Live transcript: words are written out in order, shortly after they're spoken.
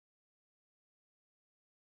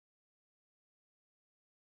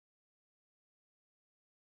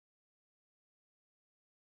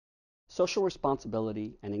Social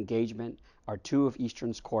responsibility and engagement are two of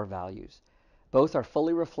Eastern's core values. Both are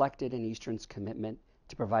fully reflected in Eastern's commitment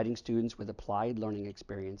to providing students with applied learning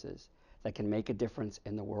experiences that can make a difference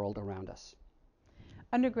in the world around us.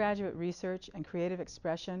 Undergraduate research and creative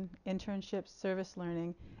expression, internships, service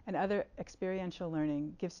learning, and other experiential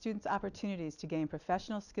learning give students opportunities to gain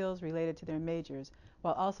professional skills related to their majors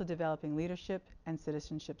while also developing leadership and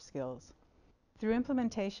citizenship skills. Through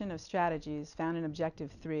implementation of strategies found in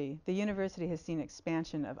Objective 3, the university has seen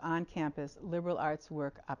expansion of on-campus liberal arts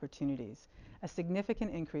work opportunities, a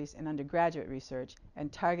significant increase in undergraduate research,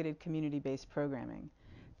 and targeted community-based programming.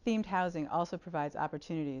 Themed housing also provides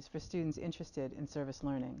opportunities for students interested in service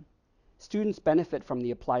learning. Students benefit from the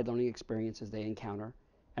applied learning experiences they encounter,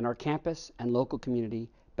 and our campus and local community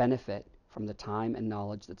benefit from the time and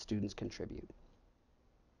knowledge that students contribute.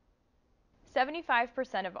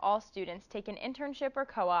 75% of all students take an internship or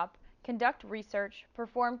co-op, conduct research,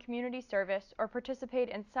 perform community service, or participate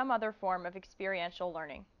in some other form of experiential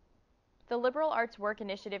learning. The Liberal Arts Work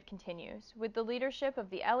Initiative continues with the leadership of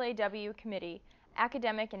the LAW Committee,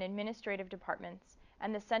 academic and administrative departments,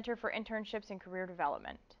 and the Center for Internships and Career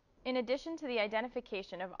Development. In addition to the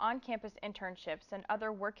identification of on-campus internships and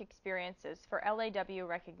other work experiences for LAW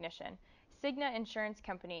recognition, Cigna Insurance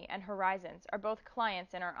Company and Horizons are both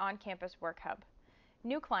clients in our on-campus work hub.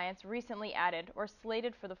 New clients recently added or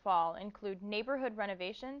slated for the fall include Neighborhood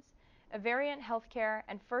Renovations, Avariant Healthcare,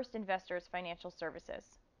 and First Investors Financial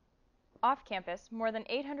Services. Off-campus, more than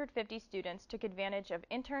 850 students took advantage of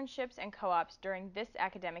internships and co-ops during this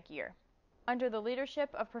academic year. Under the leadership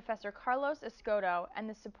of Professor Carlos Escoto and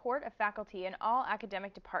the support of faculty in all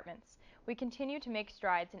academic departments, we continue to make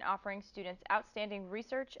strides in offering students outstanding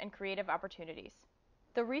research and creative opportunities.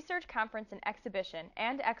 The Research Conference and Exhibition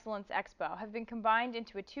and Excellence Expo have been combined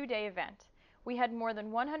into a two-day event. We had more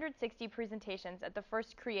than 160 presentations at the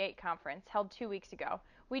first CREATE conference held 2 weeks ago.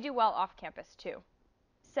 We do well off-campus too.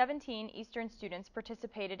 17 Eastern students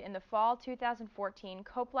participated in the fall 2014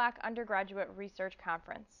 COPLAC Undergraduate Research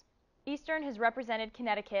Conference. Eastern has represented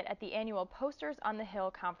Connecticut at the annual Posters on the Hill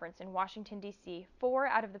conference in Washington, D.C. 4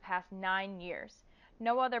 out of the past 9 years.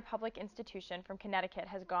 No other public institution from Connecticut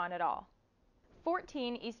has gone at all.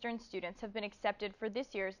 14 Eastern students have been accepted for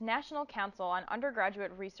this year's National Council on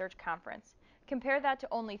Undergraduate Research Conference. Compare that to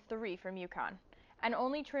only 3 from UConn. And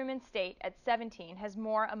only Truman State at 17 has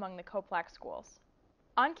more among the COPLAC schools.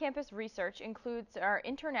 On-campus research includes our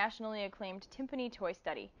internationally acclaimed Timpani toy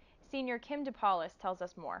study. Senior Kim DePaulis tells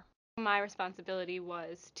us more. My responsibility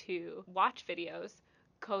was to watch videos,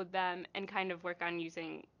 code them, and kind of work on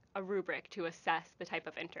using a rubric to assess the type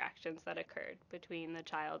of interactions that occurred between the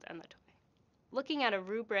child and the toy. Looking at a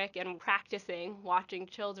rubric and practicing watching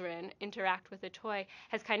children interact with a toy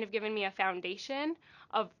has kind of given me a foundation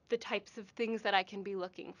of the types of things that I can be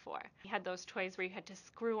looking for. We had those toys where you had to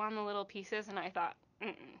screw on the little pieces, and I thought,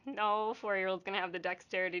 no 4-year-old's gonna have the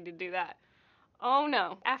dexterity to do that. Oh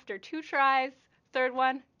no. After 2 tries, third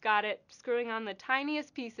one, got it, screwing on the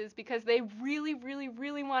tiniest pieces because they really, really,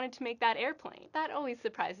 really wanted to make that airplane. That always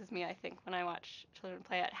surprises me, I think, when I watch children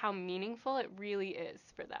play at how meaningful it really is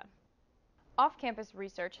for them. Off-campus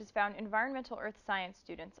research has found environmental earth science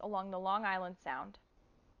students along the Long Island Sound.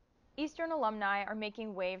 Eastern alumni are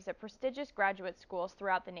making waves at prestigious graduate schools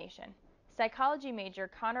throughout the nation. Psychology major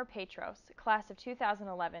Connor Petros, class of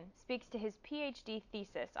 2011, speaks to his PhD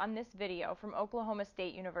thesis on this video from Oklahoma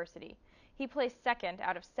State University. He placed second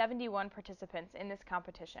out of 71 participants in this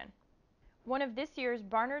competition. One of this year's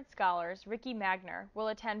Barnard Scholars, Ricky Magner, will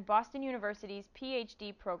attend Boston University's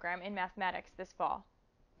PhD program in mathematics this fall.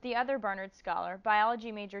 The other Barnard Scholar,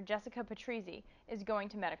 biology major Jessica Patrizzi, is going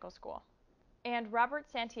to medical school. And Robert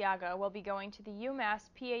Santiago will be going to the UMass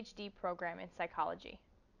PhD program in psychology.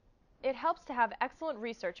 It helps to have excellent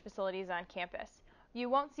research facilities on campus. You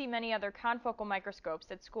won't see many other confocal microscopes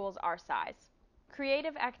at schools our size.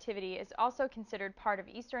 Creative activity is also considered part of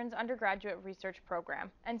Eastern's undergraduate research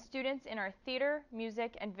program, and students in our theater,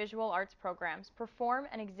 music, and visual arts programs perform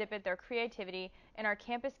and exhibit their creativity in our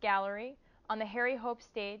campus gallery, on the Harry Hope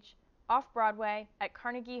stage, off-Broadway, at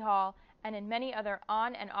Carnegie Hall, and in many other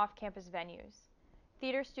on- and off-campus venues.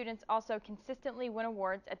 Theater students also consistently win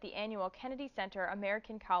awards at the annual Kennedy Center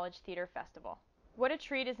American College Theater Festival. What a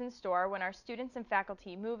treat is in store when our students and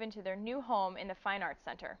faculty move into their new home in the Fine Arts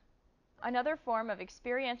Center. Another form of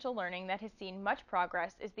experiential learning that has seen much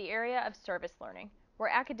progress is the area of service learning, where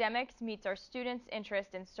academics meets our students'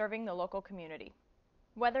 interest in serving the local community.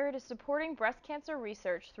 Whether it is supporting breast cancer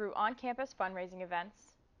research through on-campus fundraising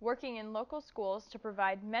events, working in local schools to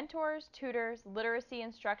provide mentors, tutors, literacy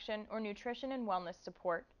instruction, or nutrition and wellness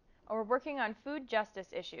support, or working on food justice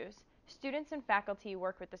issues, Students and faculty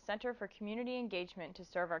work with the Center for Community Engagement to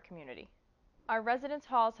serve our community. Our residence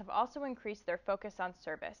halls have also increased their focus on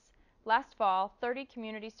service. Last fall, 30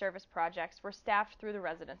 community service projects were staffed through the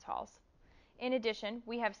residence halls. In addition,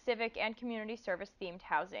 we have civic and community service themed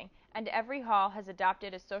housing, and every hall has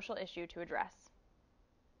adopted a social issue to address.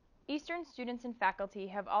 Eastern students and faculty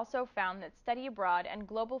have also found that study abroad and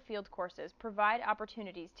global field courses provide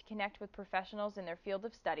opportunities to connect with professionals in their field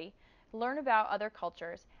of study, learn about other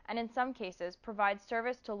cultures, and in some cases provide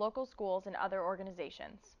service to local schools and other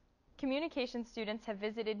organizations. Communication students have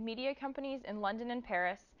visited media companies in London and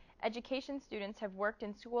Paris, education students have worked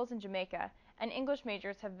in schools in Jamaica, and English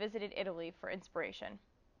majors have visited Italy for inspiration.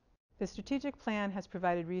 The strategic plan has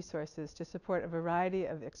provided resources to support a variety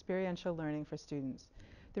of experiential learning for students.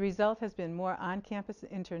 The result has been more on-campus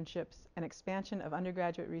internships, an expansion of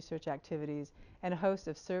undergraduate research activities, and a host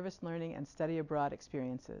of service learning and study abroad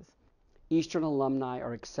experiences. Eastern alumni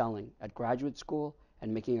are excelling at graduate school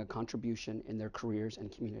and making a contribution in their careers and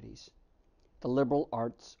communities. The liberal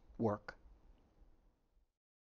arts work.